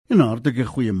En hartlike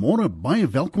goeiemôre, baie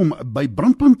welkom by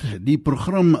Brandpunt, die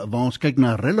program waar ons kyk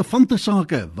na relevante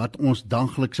sake wat ons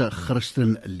daaglikse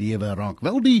Christenlewe raak.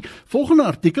 Wel, die volgende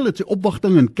artikel het sy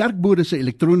opwagting in Kerkbode se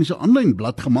elektroniese aanlyn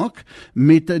blad gemaak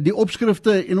met die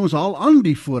opskrifte en ons haal aan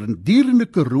die voortdurende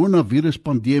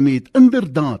coronaviruspandemie het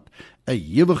inderdaad 'n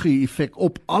ewige effek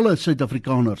op alle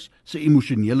Suid-Afrikaners se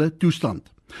emosionele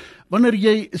toestand. Wanneer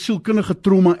jy sielkundige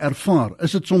trauma ervaar,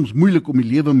 is dit soms moeilik om die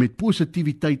lewe met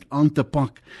positiwiteit aan te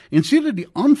pak. En sedert die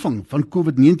aanvang van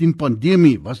COVID-19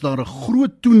 pandemie was daar 'n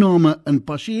groot toename in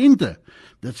pasiënte.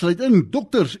 Dit sluit in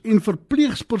dokters en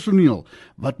verpleegspersoneel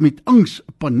wat met angs,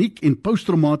 paniek en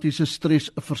posttraumatiese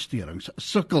stresversteurings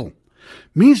sukkel.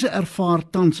 Mense ervaar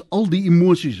tans al die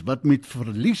emosies wat met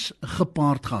verlies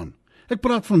gepaard gaan. Ek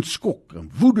praat van skok,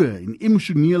 woede en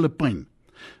emosionele pyn.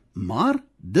 Maar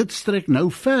dit strek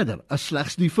nou verder as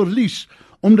slegs die verlies,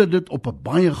 omdat dit op 'n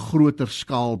baie groter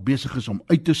skaal besig is om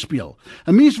uit te speel.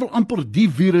 'n Mens wil amper die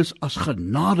virus as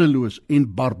genadeloos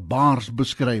en barbaars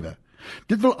beskryf.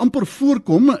 Dit wil amper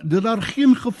voorkom dat daar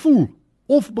geen gevoel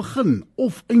of begin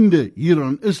of einde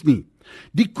hieraan is nie.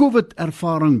 Die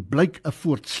COVID-ervaring blyk 'n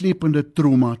voortslepende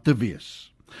trauma te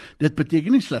wees. Dit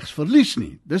beteken nie slegs verlies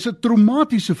nie, dis 'n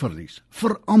traumatiese verlies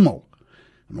vir almal.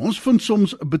 En ons vind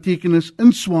soms 'n betekenis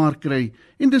in swaar kry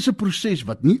en dis 'n proses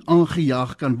wat nie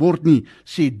aangejaag kan word nie,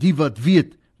 sê die wat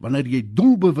weet, wanneer jy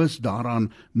doelbewus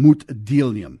daaraan moet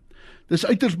deelneem. Dis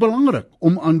uiters belangrik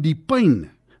om aan die pyn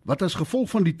wat as gevolg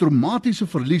van die traumatiese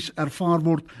verlies ervaar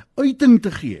word, uiting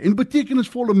te gee en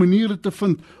betekenisvolle maniere te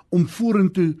vind om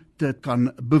vorentoe te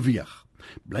kan beweeg.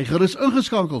 Bly gerus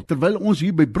ingeskakel terwyl ons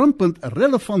hier by Brandpunt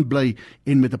relevant bly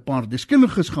en met 'n paar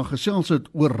deskundiges gaan gesels het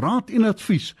oor raad en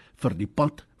advies vir die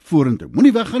pad vorentoe.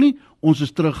 Moenie weggaan nie, ons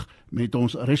is terug met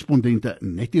ons respondente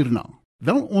net hierna.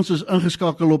 Wel, ons is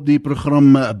ingeskakel op die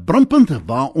program Brandpunt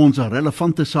waar ons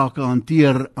relevante sake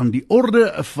hanteer. Aan die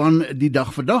orde van die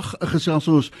dag vandag gesels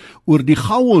ons oor die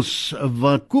chaos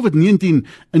wat COVID-19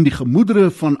 in die gemoedere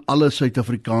van alle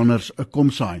Suid-Afrikaners kom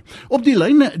saai. Op die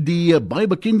lyn die baie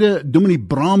bekende Dominee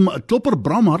Bram Klopper.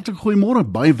 Bram, hartlik goeiemôre.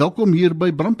 Baie welkom hier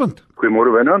by Brandpunt.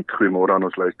 Goeiemôre Wynand, goeiemôre aan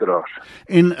ons luisteraars.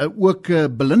 En ook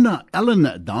Belinda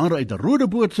Ellen daar uit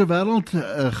Roodepoort se wêreld,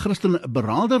 Christen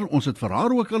beraader. Ons het vir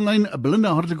haar ook aanlyn.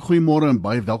 Belinda, hartlik goeiemôre en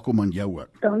baie welkom aan jou ook.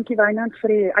 Dankie Wynand vir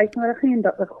die uitnodiging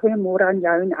en goeiemôre aan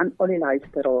jou en aan al die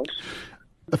luisteraars.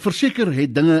 Verseker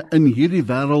het dinge in hierdie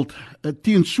wêreld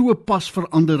teen so pas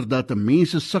verander dat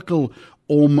mense sukkel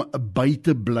om by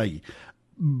te bly.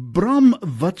 Bram,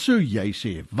 wat sou jy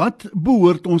sê? Wat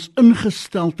behoort ons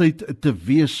ingesteldheid te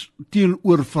wees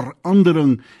teenoor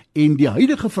verandering en die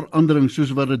huidige verandering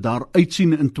soos wat dit daar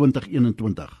uitsien in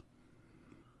 2021?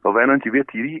 Wel Wynand, jy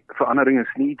weet, hierdie verandering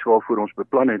is nie iets waarvoor ons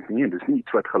beplan het nie, en dis nie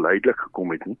iets wat geleidelik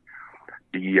gekom het nie.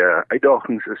 Die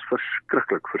uitdagings is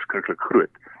verskriklik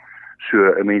groot. So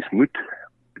 'n mens moet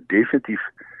definitief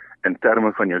in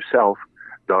terme van jouself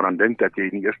daaraan dink dat jy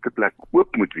in die eerste plek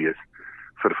oop moet wees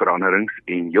vir veranderings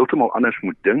en heeltemal anders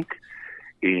moet dink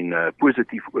en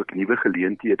positief ook nuwe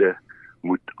geleenthede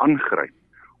moet aangryp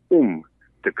om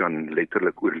te kan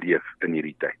letterlik oorleef in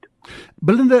hierdie tyd.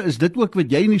 Belinda, is dit ook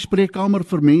wat jy in die spreekkamer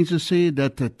vir mense sê,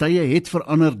 dat tye het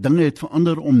verander, dinge het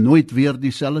verander om nooit weer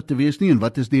dieselfde te wees nie, en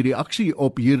wat is die reaksie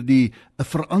op hierdie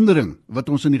verandering wat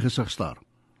ons in die gesig staar?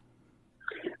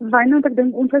 Wynand, ek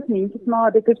dink ons as mense,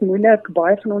 maar dit is moeilik,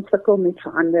 baie van ons sukkel met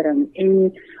verandering,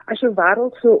 en as jou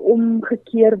wêreld so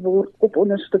omgekeer word op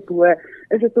onderste bo,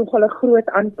 is dit nogal 'n groot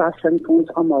aanpassing vir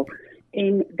ons almal,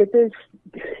 en dit is,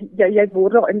 jy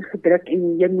word daar ingedruk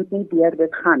en jy moet net deur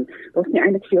dit gaan, daar's nie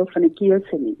eintlik veel van 'n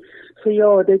keuse nie, so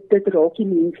ja, dit raak die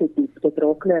mense diep, dit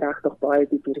raak hulle regtig baie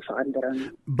diep hierdie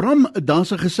verandering. Bram,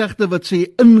 daar's 'n gesegde wat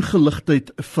sê,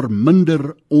 ingeligtheid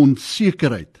verminder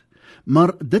onsekerheid.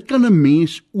 Maar dit kan 'n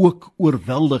mens ook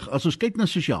oorweldig. As ons kyk na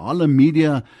sosiale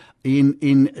media en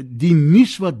die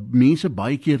nuus wat mense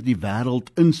baie keer die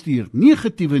wêreld instuur,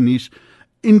 negatiewe nuus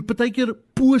en partykeer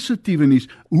positiewe nuus.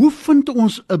 Hoe vind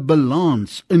ons 'n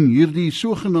balans in hierdie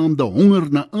sogenaamde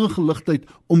honger na ingeligtheid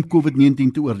om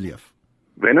COVID-19 te oorleef?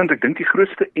 Wynand, ek dink die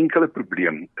grootste enkele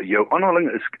probleem, jou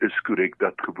aanhaling is korrek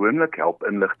dat gewoonlik help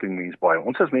inligting mens baie.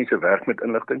 Ons as mense werk met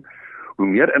inligting. Hoe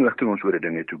meer inligting ons oor 'n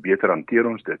ding het, hoe beter hanteer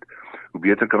ons dit, hoe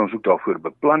beter kan ons ook daarvoor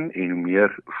beplan en hoe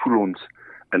meer voel ons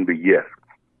in beheer.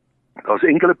 Daar's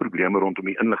enkele probleme rondom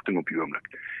die inligting op die oomblik.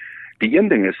 Die een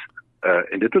ding is,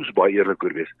 en dit moet ons baie eerlik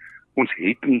oor wees, ons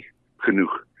het nie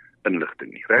genoeg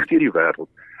inligting nie. Reg deur die wêreld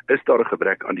is daar 'n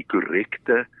gebrek aan die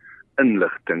korrekte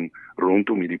inligting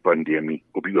rondom hierdie pandemie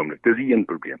op die oomblik. Dis die een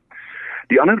probleem.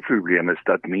 Die ander probleem is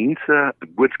dat mense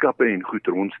boodskappe en goed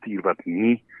rondstuur wat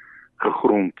nie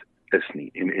gegrond is nie.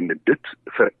 En dit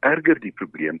vererger die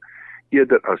probleem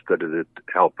eerder as dat dit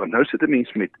help. Want nou sit 'n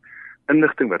mens met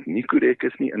inligting wat nie korrek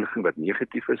is nie, inligting wat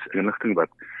negatief is, inligting wat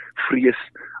vrees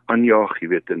aanjaag, jy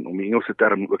weet, en om die Engelse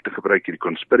term ook te gebruik, hierdie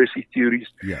conspiracy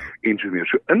theories, en so meer.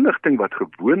 So inligting wat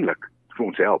gewoonlik vir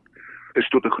ons help, is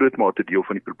tot 'n groot mate deel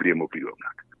van die probleem op die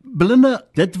oomblik. Belinda,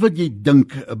 dit wat jy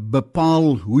dink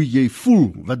bepaal hoe jy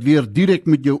voel, wat weer direk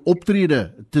met jou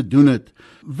optrede te doen het.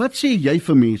 Wat sê jy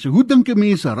vir mense? Hoe dink 'n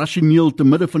mens rasioneel te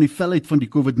midde van die felheid van die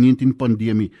COVID-19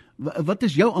 pandemie? Wat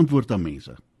is jou antwoord aan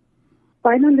mense?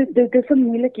 Byna dit is 'n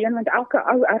moeilike een, want elke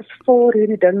ou ervaar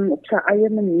hierdie ding op sy eie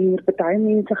manier. Party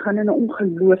mense gaan in 'n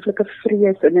ongelooflike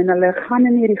vrees en hulle gaan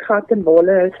in hierdie gat en waar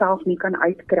hulle self nie kan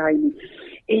uitkry nie.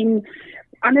 En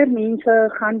ander mense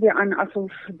gaan weer aan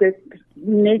asof dit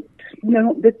net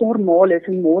dit normaal is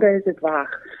en môre is dit weg.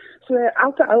 So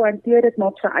elke ou hanteer dit maar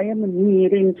op sy eie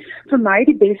manier, en vir my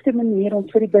die beste manier om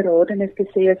vir die beradenis te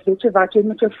sê is, weet jy wat, jy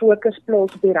moet jou fokus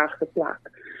plaas op die regte plek.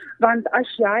 Want as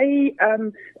jy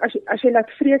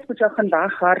laat vrees met jou gaan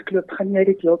weghardloop, gaan jy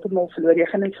dit heeltemal verloor. Jy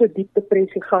gaan in so diep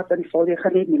depressie gat en val, jy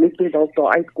gaan net nie meer dalk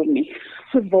daar uitkom nie.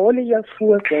 So waar lê jou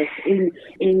fokus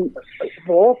en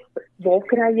waar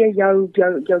kry jy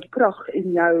jou krag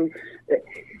en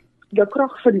jou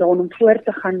krag vandaan om voort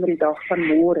te gaan met die dag van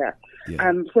môre?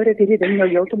 Voordat hierdie ding jou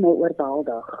heeltemal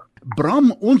oorweldig.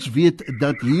 Bram, ons weet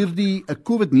dat hierdie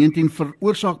COVID-19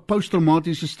 veroorsaak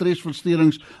posttraumatiese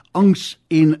stresversteurings, angs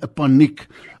en paniek.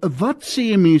 Wat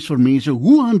sê 'n mens vir mense?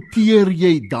 Hoe hanteer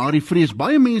jy daardie vrees?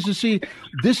 Baie mense sê,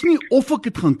 dis nie of ek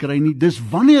dit gaan kry nie, dis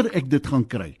wanneer ek dit gaan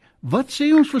kry. Wat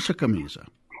sê ons vir sulke mense?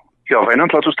 Ja,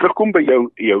 Wynand, laat ons terugkom by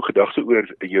jou gedagte oor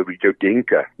jou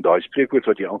denke. Daai spreekwoord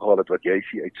wat jy aangehaal het, wat jy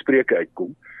sê uit Spreuke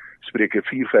uitkom. Spreuke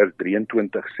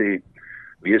 4:23 sê,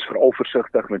 wees veral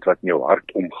versigtig met wat in jou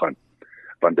hart omgaan,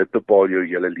 want dit bepaal jou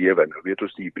hele lewe. Nou weet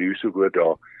ons die Hebreëse woord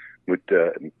daar moet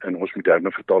in ons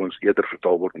moderne vertalings eerder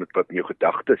vertaal word met wat in jou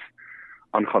gedagtes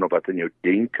aangaan of wat in jou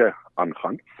denke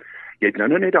aangaan. Jy het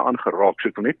nou net daaraan geraak, so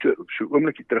ek wil net so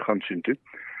oombliekie terug gaan sien toe.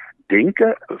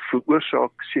 Denke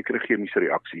veroorsaak sekere chemiese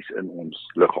reaksies in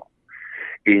ons liggaam.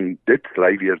 En dit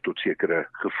lei weer tot sekere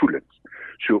gevoelens.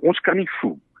 So ons kan nie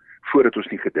voel voordat ons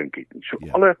nie gedink het nie. So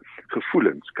alle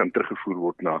gevoelens kan teruggevoer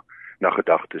word na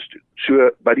gedagtes toe. So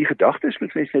by die gedagtes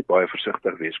moet mens net baie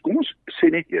versigtig wees. Kom ons sê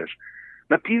net eers,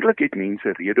 natuurlik het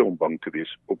mense rede om bang te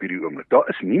wees op hierdie oomblik. Daar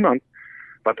is niemand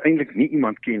wat eintlik nie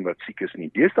iemand ken wat siek is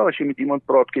nie. Deesdae as jy met iemand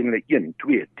praat, ken hulle 1,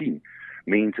 2, 10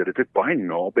 mense. Dit het baie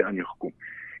naby aan jou gekom.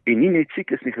 En nie net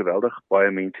siek is nie, geweldig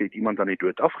baie mense het iemand aan die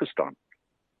dood afgestaan.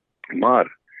 Maar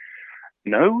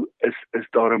nou is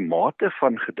daar 'n mate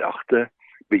van gedagte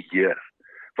beheer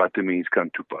wat 'n mens kan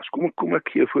toepas. Kom ek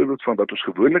gee 'n voorbeeld van wat ons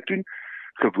gewoonlik doen.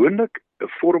 Gewoonlik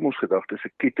vorm ons gedagtes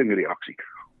 'n kettingreaksie.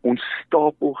 Ons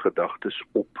stapel gedagtes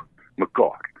op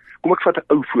mekaar. Kom ek vat 'n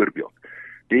ou voorbeeld.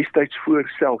 Destyds voor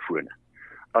selfone.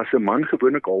 As 'n man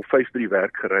gewoonlik al 5 by die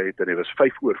werk gery het en hy was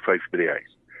 5:05 by die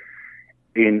huis.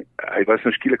 En hy was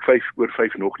nou skielik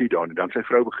 5:05 nog nie daar nie. Dan sy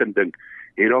vrou begin dink,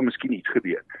 het daar miskien iets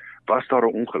gebeur? Was daar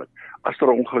 'n ongeluk? As daar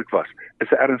 'n ongeluk was, is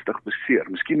hy ernstig beseer.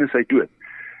 Miskien is hy dood.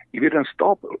 Jy weet, dan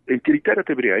stap, en teen die tyd dat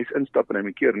hy by die huis instap en hy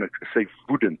my keer, en ek sy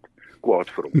woedend kwaad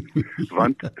vir hom.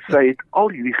 Want sy het al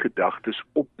hierdie gedagtes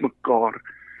op mekaar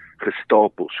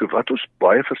gestapel. So wat ons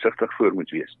baie versigtig voor moet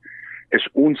wees, is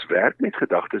ons werk met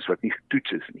gedagtes wat nie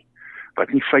getoets is nie,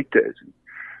 wat nie feite is nie.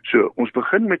 So ons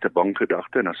begin met 'n bang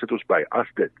gedagte en dan sit ons by as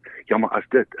dit, ja maar as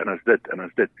dit, en as dit, en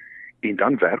as dit. En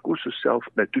dan werk ons osself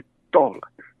in 'n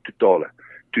totale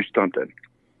toestand in.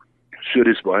 So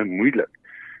dis baie moeilik.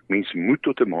 Mens moet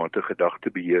tot 'n mate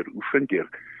gedagtebeheer oefen deur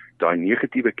daai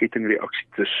negatiewe kettingreaksie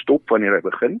te stop wanneer hy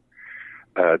begin.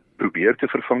 Probeer te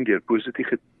vervang deur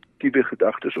positiewe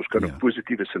gedagtes. Ons kan ook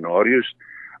positiewe scenario's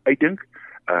uitdink.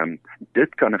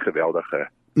 Dit kan 'n geweldige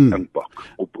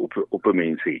impak op 'n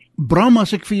mens hê. Bram,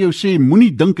 as ek vir jou sê,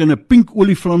 moenie dink aan 'n pink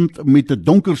olifant met 'n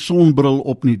donker sonbril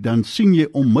op nie, dan sien jy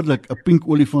onmiddellik 'n pink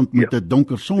olifant met 'n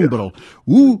donker sonbril.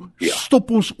 Hoe stop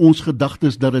ons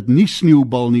gedagtes dat dit nie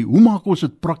sneeubal nie? Hoe maak ons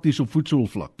dit prakties op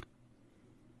voedselvlak?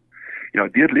 Ja,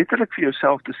 deur letterlik vir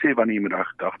jouself te sê wanneer jy met daai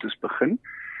gedagtes begin,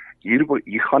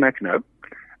 hier gaan ek nou,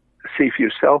 sê vir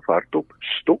jouself hardop,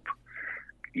 stop.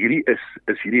 Hierdie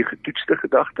is hierdie 'n getoetste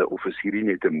gedagte of is hierdie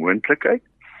net 'n moontlikheid?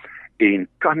 En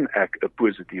kan ek 'n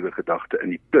positiewe gedagte in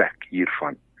die plek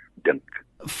hiervan dink?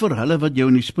 vir hulle wat jou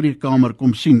in die spreekkamer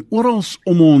kom sien? Oral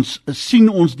om ons sien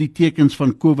ons die tekens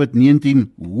van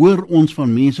COVID-19, hoor ons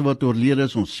van mense wat oorlede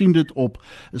is, ons sien dit op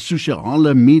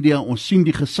sosiale media, ons sien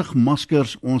die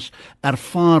gesigmaskers, ons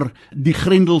ervaar die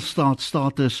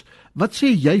Grendelstaat-status. Wat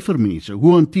sê jy vir mense?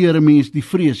 Hoe hanteer 'n mens die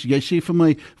vrees? Jy sê vir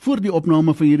my voor die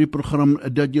opname van hierdie program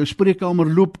dat jou spreekkamer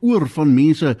loop oor van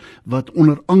mense wat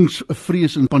onder angs,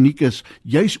 vrees en paniek is,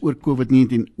 juis oor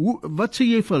COVID-19. Wat sê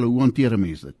jy vir hulle? Hoe hanteer 'n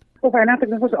mens dit? Of ek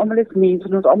dink ons almal is mense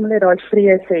en ons almal het daai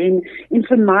vrese en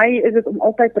vir my is dit om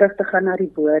altyd terug te gaan na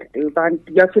die woord toe, want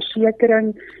jou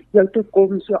versekering, jou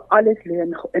toekoms, jou alles lê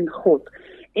in God.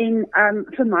 En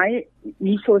vir my,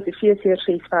 hierso is Efesiërs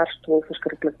 6 vers 12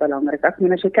 verskriklik belangrik. Ek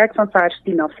meen as jy kyk van vers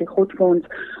 10 af, sê God vir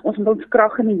ons moet ons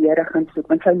krag in die Here gaan soek,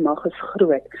 want sy mag is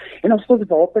groot. En ons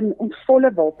moet ons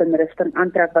volle wapenrusting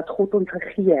aantrek wat God ons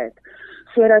gegee het,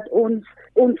 sodat ons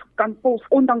kan pos,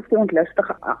 ondanks die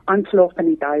ontlustige aanslag van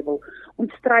die duiwel.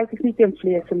 Ons stryd is nie teen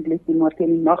vlees en bloed nie, maar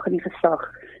teen die mag en die gesag,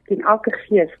 teen elke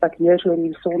gees wat heers oor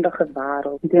die sondige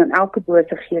wêreld, teen elke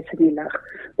bose gees in die lig.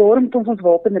 Daarom moet ons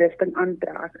wapenrusting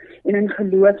aantrek en in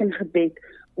geloof en gebed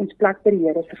ons plek by die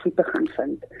Here se voete gaan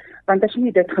vind. Want as jy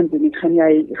nie dit gaan doen nie,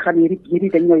 gaan hierdie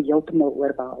ding jou heeltemal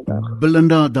oorweldig.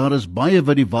 Belinda, daar is baie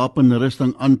wat die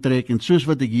wapenrusting aantrek en soos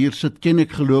wat ek hier sit, ken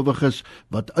ek gelowiges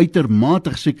wat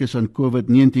uitermate siek is aan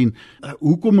COVID-19.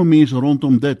 Hoekom 'n mens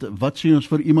rondom dit? Wat sê ons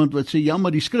vir iemand wat sê ja,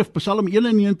 maar die skrif Psalm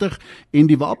 91 en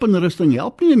die wapenrusting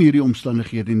help nie in hierdie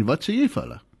omstandighede nie. Wat sê jy vir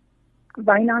hulle?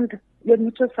 Wynand, jy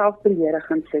moet jouself by die Here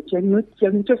gaan sit. Jy moet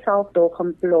jouself daar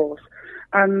gaan plaas.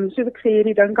 Soos ek sê,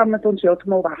 hierdie ding kan met ons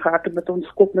heeltemal weghard, met ons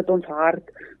kop, met ons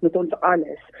hart, met ons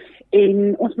alles.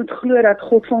 En ons moet glo dat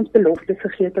God vir ons beloftes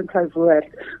gegee het in sy woord,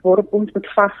 waarop ons moet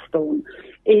vas staan.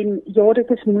 En ja, dit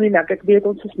is moeilik. Ek weet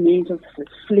ons is mense, ons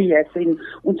is vlees en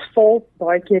ons val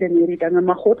baie keer in hierdie dinge,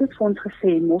 maar God het vir ons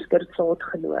gesê, mosterdsaad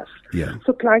geloof. Ja.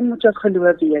 So klein moet jou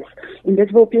geloof wees. En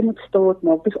dit waarop jy moet staan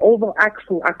maak. Dis al wat ek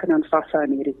voel ek kan aan vashou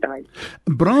in hierdie tyd.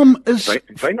 Bram is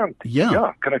Wynand,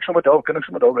 ja, kan ek sommer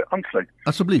daarby aansluit?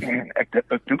 Asseblief. Ek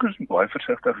dink ons moet baie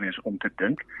versigtig wees om te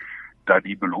dink dat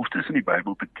die beloftes in die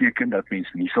Bybel beteken dat mens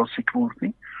nie sal siek word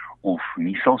nie, of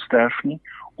nie sal sterf nie,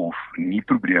 of nie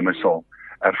probleme sal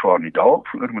ervaar nie.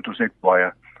 Daarvoor moet ons net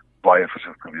baie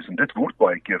versigtig wees. En dit word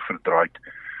baie keer verdraaid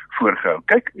voorgehou.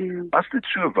 Kyk, as dit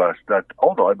so was dat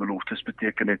al daai beloftes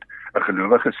beteken het 'n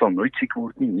gelowige sal nooit siek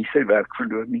word nie sy werk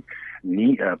verloor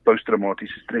nie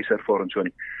posttraumatiese stres ervaar en so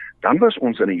nie, dan was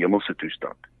ons in 'n hemelse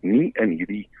toestand, nie in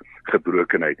hierdie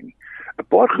gebrokenheid nie. 'n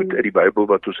Paar goed uit die Bybel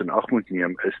wat ons in ag moet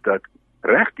neem is dat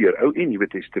regdeur Ou en Nuwe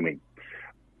Testament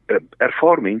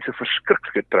ervaar mense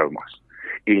verskriklike traumas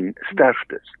en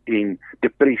sterftes en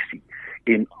depressie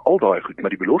en al daai goed, maar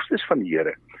die beloftes van die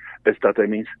Here is dat hy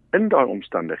mens in daai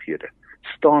omstandighede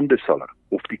staande sal hou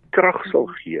of die krag sal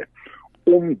gee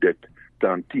om dit te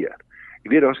hanteer. Jy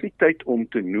weet, daar's nie tyd om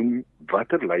te noem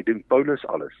watter lyding Paulus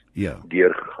alles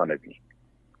deurgegaan het nie.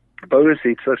 Paulus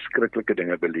het verskriklike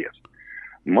dinge beleef.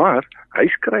 Maar hy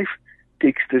skryf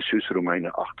tekste soos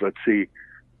Romeine 8 wat sê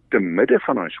te midde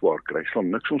van hy swaar kry sal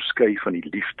niks ons skei van die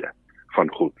liefde van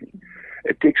God nie.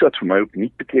 'n Teks wat vir my ook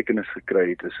nie betekenis gekry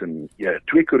het is in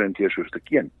 2 Korintiërs hoofstuk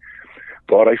 1,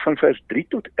 waar hy van vers 3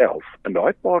 tot 11 in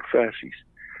daai paar versies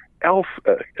 11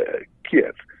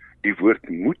 keer die woord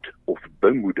moed of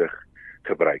bemoedig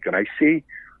gebruik. En hy sê,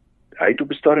 hy het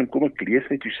op 'n stadium, kom ek lees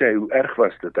net hoe sê hy, hoe erg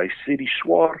was dit. Hy sê die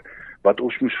swaar wat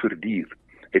ons moes verduur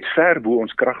het ver bo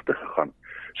ons kragte gegaan,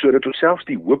 sodat ons selfs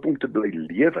die hoop om te bly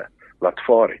lewe laat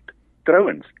vaar het.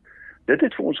 Trouwens, dit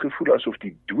het vir ons gevoel asof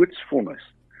die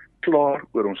doodsvonnis klaar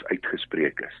oor ons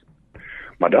uitgespreek is.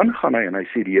 Maar dan gaan hy en hy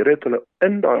sê die Here het hulle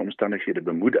in daai omstandighede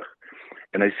bemoedig.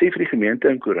 En hy sê vir die gemeente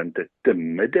in Korinte, te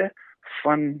midde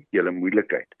van julle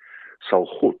moeilikheid sal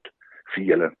God vir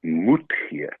julle moed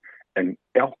gee in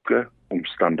elke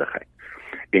omstandigheid.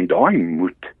 En daai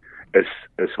moed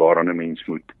is waaraan 'n mens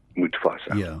moet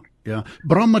vashou. Ja.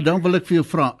 Bram, maar dan wil ek vir jou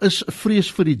vra, is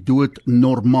vrees vir die dood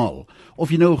normaal? Of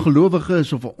jy nou 'n gelowige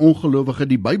is of 'n ongelowige,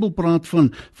 die Bybel praat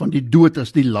van die dood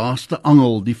as die laaste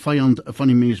angel, die vyand van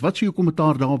die mens. Wat sou jou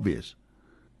kommentaar daarop wees?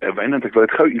 Wynand, ek wil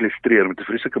dit gou illustreer met 'n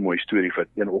vreeslike mooi storie wat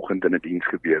een oggend in 'n diens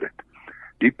gebeur het.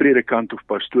 Die predikant of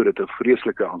pastoor het 'n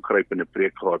vreeslike aangrypende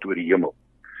preek gehad oor die hemel.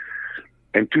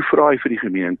 En toe vra hy vir die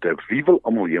gemeente, wie wil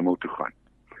almal hemel toe gaan?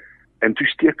 En toe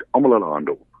steek almal hulle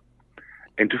hande op.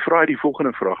 En toe vra hy die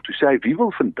volgende vraag, toe sê hy, wie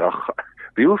wil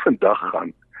vandag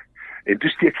gaan? En toe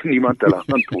steek niemand hulle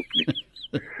hand op nie.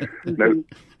 Nou,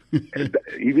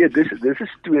 jy weet, dis 'n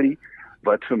storie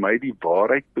wat vir my die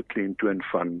waarheid beklemtoon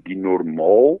van die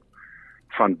normaal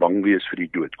van bang wees vir die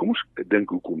dood. Kom ons dink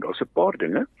hoekom, daar's 'n paar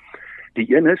dinge.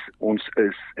 Die een is, ons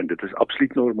is, en dit is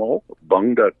absoluut normaal,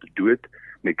 bang dat dood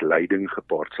met lyding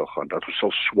gepaard sal gaan, dat ons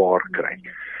sal swaar kry.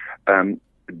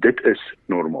 Dit is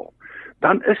normaal.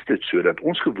 Dan is dit so dat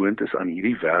ons gewoond is aan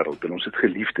hierdie wêreld en ons het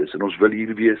geliefdes en ons wil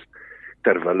hier wees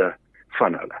ter wille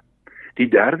van hulle. Die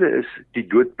derde is, die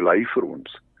dood bly vir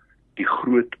ons die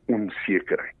groot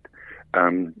onsekerheid.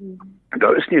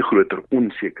 Daar is nie 'n groter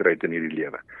onsekerheid in hierdie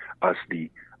lewe as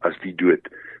die dood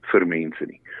vir mense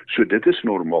nie. So dit is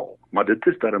normaal, maar dit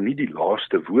is daarom nie die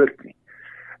laaste woord nie.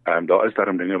 Daar is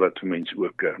daarom dinge wat vir mense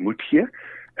ook moet gee,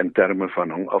 in terme van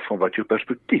hang af van wat jou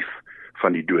perspektief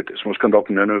van die dood is. Ons kan dalk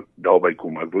nou daarby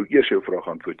kom, ek wil eers jou vraag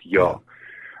antwoord, ja.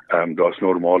 Daar's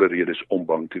normale redes om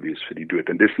bang te wees vir die dood,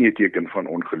 en dis nie 'n teken van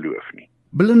ongeloof nie.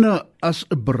 Belinda, as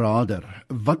 'n beraader,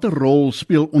 watter rol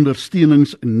speel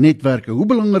ondersteuningsnetwerke? Hoe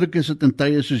belangrik is dit in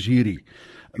tye soos hierdie?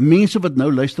 Mense wat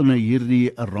nou luister na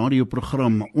hierdie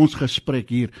radioprogram, ons gesprek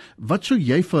hier, wat sou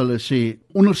jy vir hulle sê,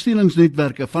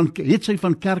 ondersteuningsnetwerke, het sy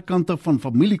van kerkkant af, van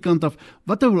familiekant af,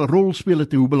 watter rol speel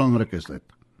dit en hoe belangrik is dit?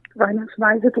 Vir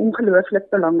my is dit ongelooflik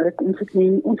belangrik. Ons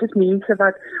is mense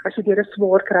wat, as jy deur 'n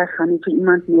swaar kry gaan, nie vir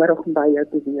iemand nodig om by jou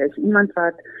te wees. Iemand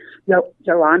wat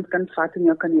jou hand kan vat en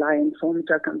jou kan lei en saam met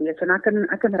jou kan wees. En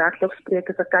ek kan regtig spreek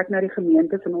as ek kyk na die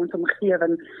gemeentes in ons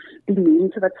omgewing, die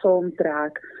mense wat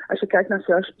saamtrek. As jy kyk na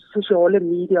sosiale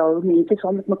media, hoe mense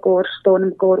saam met mekaar staan en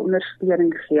mekaar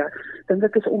ondersteuning gee, dink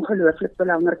ek is ongelooflik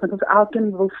belangrik, want ons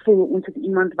elkeen wil voel, ons het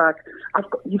iemand wat,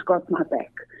 you've got my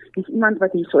back. Dis iemand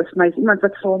wat hier is my, is iemand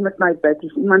wat saam met my bid,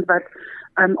 is iemand wat,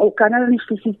 al kan hulle nie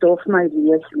fisies daar vir my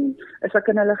wees nie, is ek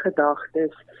in hulle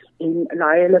gedagtes, en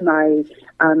lei hulle my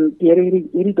deur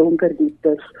hierdie donker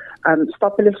dieptes,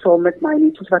 stap hulle saam met my,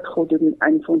 net soos wat God doen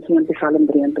in Psalm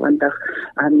 23,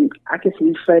 ek is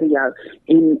hier vir jou,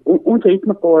 en ons het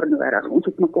mekaar nodig, ons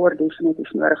het mekaar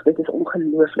definitief nodig, dit is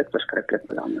ongelooflik verskriklik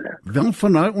belangrik. Wel,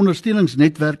 van daai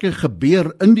ondersteuningsnetwerke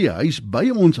gebeur in die huis,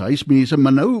 by ons huismense,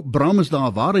 maar nou, Bram, is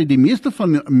daar waarheid, die meeste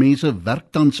van mense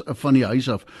werk tans van die huis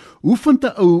af. Hoe vind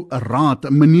 'n ou raad,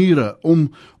 maniere om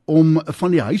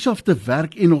van die huis af te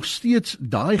werk en nog steeds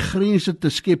daai grense te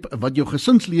skep wat jou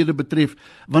gesinslede betref,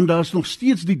 want daar's nog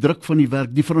steeds die druk van die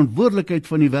werk, die verantwoordelikheid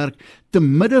van die werk, te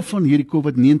midde van hierdie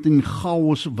COVID-19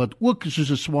 chaos, wat ook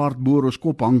soos 'n swaard boor ons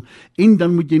kop hang, en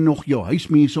dan moet jy nog jou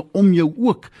huismense om jou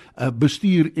ook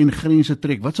bestuur en grense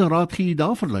trek. Wat 'n raad gee jy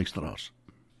daar vir luisteraars?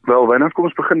 Wel, Wynand, kom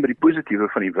ons begin by die positiewe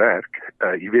van die werk.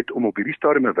 Jy weet, om op hierdie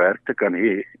stadium 'n werk te kan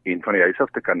hê en van die huis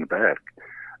af te kan werk,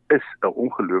 is 'n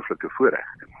ongelooflike voorreg.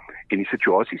 En die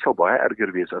situasie sal baie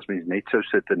erger wees as mens net sou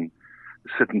sit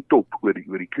en top oor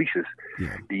die krisis. Ja.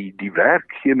 Die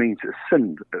werk gee mense 'n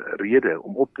sin, rede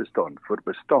om op te staan vir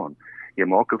bestaan. Jy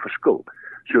maak 'n verskil.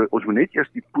 So ons moet net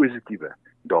eers die positiewe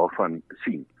daarvan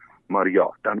sien. Maar ja,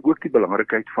 dan ook die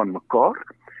belangrikheid van mekaar.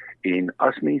 En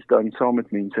as mens dan saam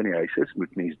met mense in die huis is,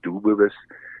 moet mens doelbewus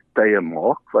tye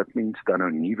maak wat mens dan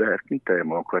nou nie werk nie, tye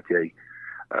maak wat jy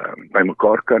by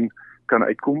mekaar kan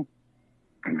uitkom,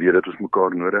 en weet dat ons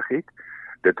mekaar nodig het.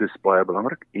 Dit is baie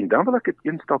belangrik. En dan wil ek dit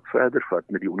een stap verder vat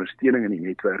met die ondersteuning in die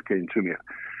netwerke en so meer.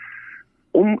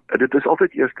 Dit is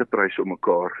altyd eerste prys om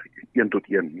mekaar 1 tot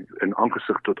 1 in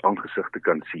aangesig tot aangesig te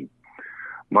kan sien.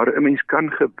 Maar 'n mens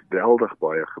kan geweldig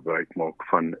baie gebruik maak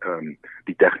van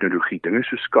die tegnologie, dinge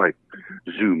so Skype,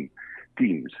 Zoom,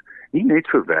 Teams, nie net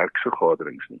vir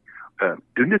werksvergaderings nie.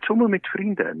 Doen dit sommer met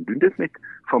vriende en doen dit met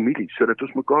familie, sodat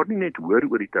ons mekaar nie net hoor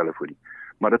oor die telefoon,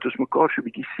 maar dat ons mekaar so 'n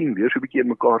bietjie sien, weer so 'n bietjie in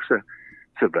mekaar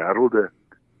se wêrelde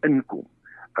inkom.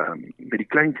 Met die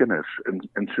kleinkinders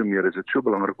en so meer is dit so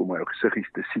belangrik om jou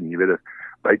gesiggies te sien. Jy weet dit,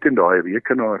 buiten daai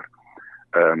rekenaar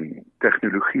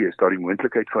tegnologie is daar die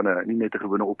moontlikheid van nie net 'n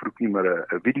gewone oproep nie, maar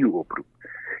 'n video-oproep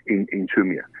en so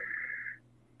meer.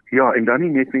 Ja, en dan nie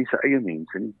net mense eie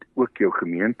mense nie, ook jou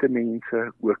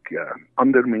gemeentemense, ook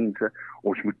ander mense.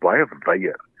 Ons moet baie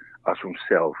weier as ons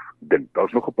self dink.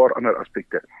 Daar's nog 'n paar ander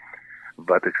aspekte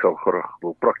wat ek sal graag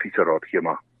wil praktiese raad gee,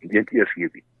 maar net eers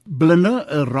hierdie. Belinda,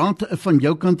 'n raad van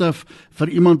jou kant af vir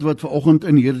iemand wat vanoggend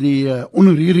in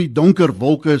onder hierdie donker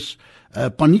wolke is,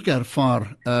 paniek ervaar,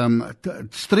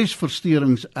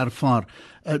 stresversteurings ervaar.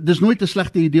 Dis nooit 'n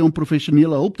slegte idee om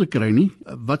professionele hulp te kry nie.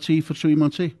 Wat sê jy vir so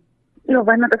iemand sê? Ja,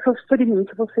 want ek sal vir die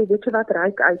mense wil sê, weet jy wat,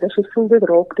 reik uit, as jy voel dit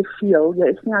raak te veel, jy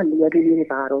is nie alleen in die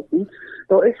wêreld nie.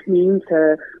 Daar is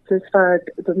mense, soos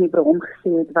wat my Bram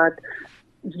gesê het, wat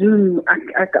Zoom,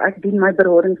 ek doen my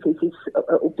beradingssessies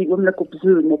op die oomblik op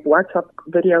Zoom, op WhatsApp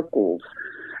video calls.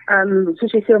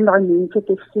 soos jy sê, om daai mense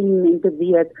te sien en te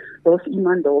weet, daar's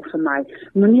iemand daar vir my.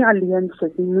 Moenie alleen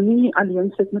sit nie, moenie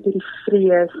alleen sit met hierdie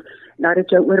vrees, dat dit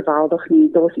jou oorweldig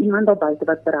nie. Daar's iemand daar buite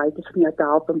wat bereid is om jou te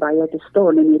help en by jou te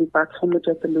staan en hierdie pad saam met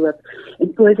jou te loop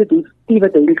en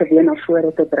positiewe denke weer na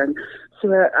vore te bring. So,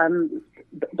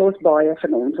 daar's baie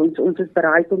van ons. Ons is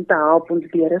bereid om te help,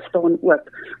 ons deure staan oop.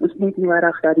 Ons net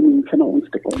nodig dat die mense na ons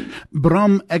toe kom.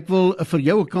 Bram, ek wil vir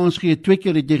jou 'n kans gee. 2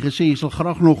 keer het jy gesê jy sal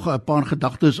graag nog 'n paar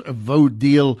gedagtes wou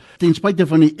deel, ten spyte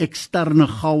van die eksterne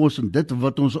chaos en dit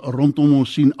wat ons rondom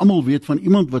ons sien. Almal weet van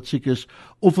iemand wat siek is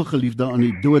of 'n geliefde aan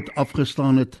die dood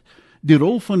afgestaan het. Die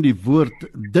rol van die woord,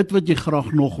 dit wat jy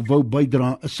graag nog wou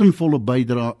bydra, 'n sinvolle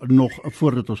bydra nog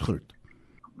voordat ons groet.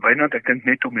 Wynand, ek dink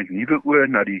net om met nuwe oë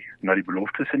na die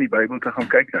beloftes in die Bybel te gaan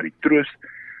kyk, na die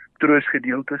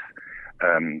troosgedeeltes.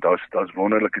 Daar's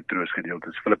wonderlike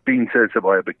troosgedeeltes. Filippense is 'n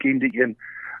baie bekende een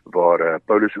waar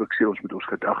Paulus ook sê ons moet ons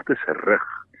gedagtes rig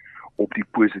op die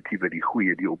positiewe, die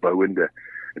goeie, die opbouende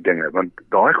dinge, want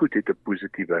daai goed het 'n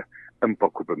positiewe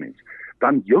impak op 'n mens.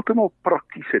 Dan heeltemal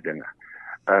praktiese dinge.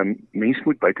 Mens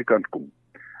moet buitekant kom.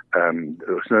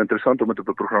 Het is nou interessant om dit op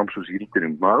 'n program soos hierdie te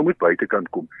doen, maar jy moet buitekant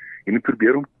kom. Jy moet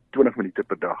probeer om 20 minute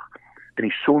per dag in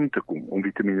die son te kom, om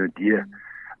Vitamine D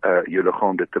jou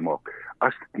liggaam dit te maak.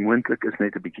 As dit moontlik is,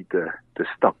 net 'n bietjie te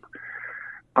stap.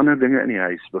 Ander dinge in die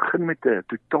huis, begin met 'n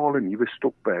totale nuwe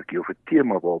stokperdjie of 'n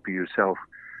tema waarop jy jouself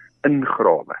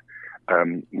ingrawe.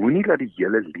 Moenie dat die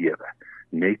hele lewe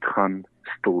net gaan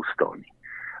stil staan nie.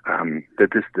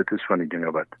 Dit is van die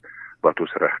dinge wat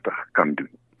ons regtig kan doen.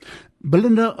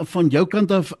 Belinda, van jou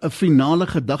kant af 'n finale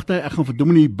gedagte. Ek gaan vir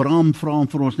Dominee Bram vra om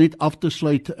vir ons net af te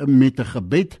sluit met 'n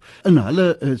gebed in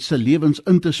hulle se lewens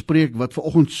in te spreek wat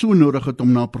vanoggend so nodig het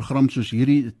om na 'n program soos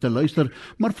hierdie te luister.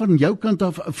 Maar van jou kant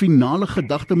af 'n finale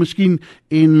gedagte miskien,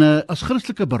 en as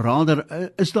Christelike beraader,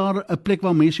 is daar 'n plek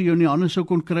waar mense jou in die hande sou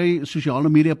kon kry, sosiale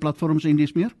media platforms en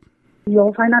dis meer?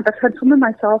 Ja, fyn, ek gaan sommer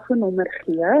my selfoonnommer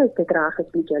gee, as dit reg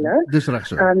is met julle. Dis reg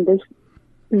so. Dis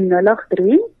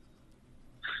 083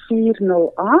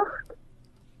 408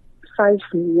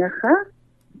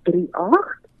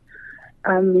 5938.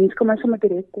 Mens kan my sommer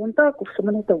direk kontak of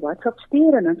sommer net 'n WhatsApp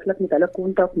stuur en dan sal ek met hulle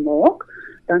kontak maak.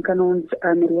 Dan kan ons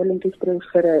reëlingkies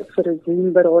tref vir 'n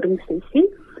Zoom beradingssessie.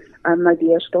 My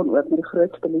deur staan ook met die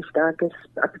grootste liefde. Ek is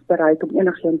bereid om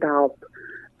enigiemand te help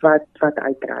wat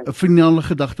uitreik. 'n Finale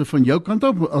gedagte van jou kant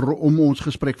af om ons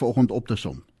gesprek vanoggend op te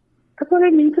som. Ek wil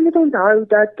net mense moet onthou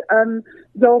dat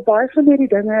baie van hierdie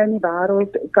dinge in die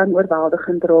wêreld kan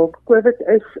oorweldigend raak. COVID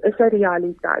is 'n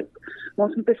realiteit. Maar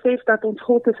ons moet besef dat ons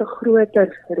God is 'n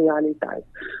groter realiteit.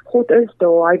 God is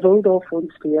daar, hy wil daar vir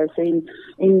ons wees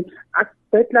en ek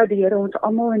bid dat die Here ons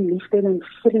almal in liefde en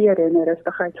vrede en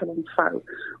rustigheid sal ontvou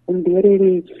om deur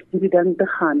hierdie ding te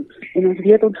gaan. En ons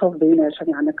weet ons sal wenners aan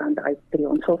die ander kant uittreë.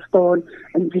 Ons sal staan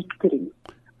in victory.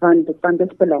 Want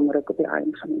dit is belangrik op die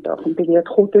einde van die dag, om te weet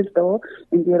God is daar,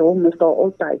 en deur hom is daar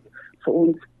altyd vir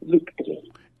ons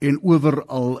victory. En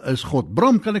oral is God.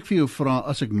 Bram, kan ek vir jou vra,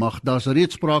 as ek mag, daar's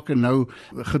reeds sprake nou,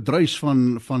 gedruis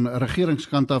van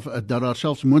regeringskant af, dat daar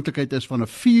selfs moontlikheid is van 'n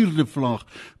 4de vlaag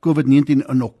COVID-19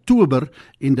 in Oktober,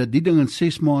 en dat die ding in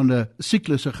 6 maande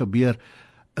siklusse gebeur,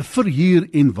 vir hier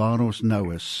en waar ons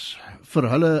nou is. Vir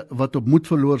hulle wat op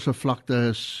moedverloorse vlakte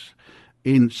is,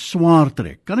 en swaar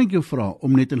trek. Kan ek jou vra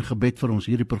om net in gebed vir ons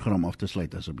hierdie program af te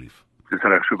sluit asseblief? Dis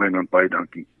reg so, Wynand, baie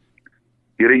dankie.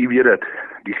 Here, u weet dat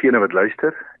diegene wat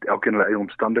luister, elkeen hulle eie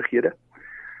omstandighede.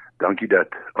 Dankie dat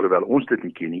alhoewel ons dit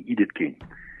nie ken nie, u dit ken.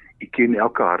 U ken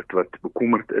elke hart wat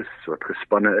bekommerd is, wat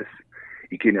gespanne is.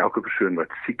 U ken elke persoon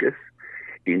wat siek is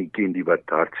en u ken die wat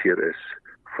hartseer is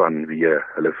van wie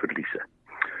hulle verliese.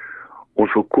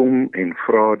 Ons wil kom en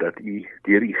vra dat u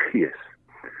deur u Gees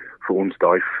vir ons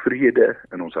daai vrede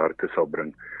in ons harte sal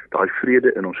bring, daai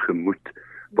vrede in ons gemoed,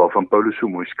 waarvan Paulus so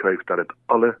mooi skryf dat dit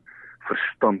alle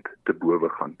verstand te bowe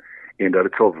gaan, en dat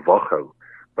dit sal waghou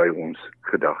by ons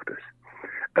gedagtes.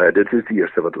 Dit is die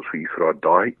eerste wat ons vir u vra,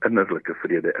 daai innerlike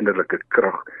vrede, innerlike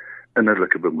krag,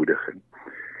 innerlike bemoediging.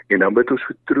 En dan bid ons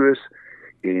vir troos,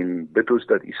 en bid ons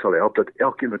dat u sal help dat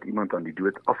elkeen wat iemand aan die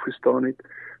dood afgestaan het,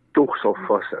 tog sal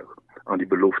vashou aan die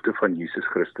belofte van Jesus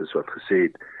Christus wat gesê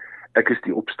het, ek is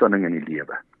die opstanding en die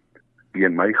lewe. Wie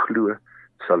in my glo,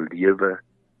 sal lewe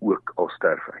ook al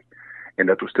sterf hy. En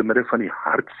dat ons te midde van die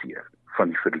hartseer, van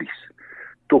die verlies,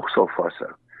 tog sal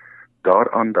vashou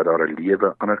daaraan dat daar 'n lewe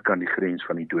aan die ander kant die grens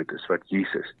van die dood is, wat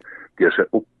Jesus deur sy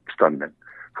opstanding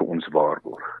vir ons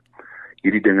waarborg.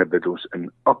 Hierdie dinge bid ons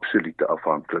in absolute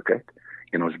afhanklikheid,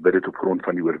 en ons bid dit op grond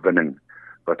van die oorwinning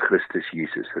wat Christus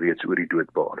Jesus reeds oor die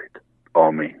dood behaal het.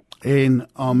 Amen. En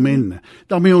amen.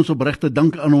 daarmee ons opregte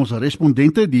dank aan ons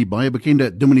respondente, die baie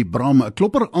bekende Dominee Bram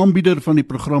Klopper, aanbieder van die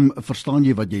program Verstaan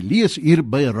jy wat jy lees hier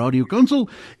by Radio Kansel,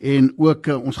 en ook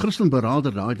ons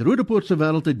Christenberader daar uit Rodepoort se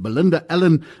wêreld uit Belinda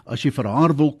Ellen, as jy vir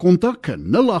haar wil kontak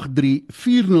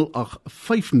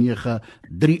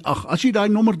 083-408-5938. As jy daai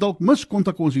nommer dalk mis,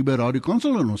 kontak ons hier by Radio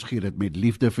Kansel en ons gee dit met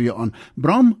liefde vir jou aan.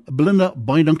 Bram, Belinda,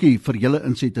 baie dankie vir julle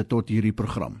insette tot hierdie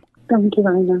program. Dankie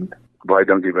Wynand. Baie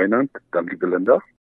dankie Wynand, dankie Belinda.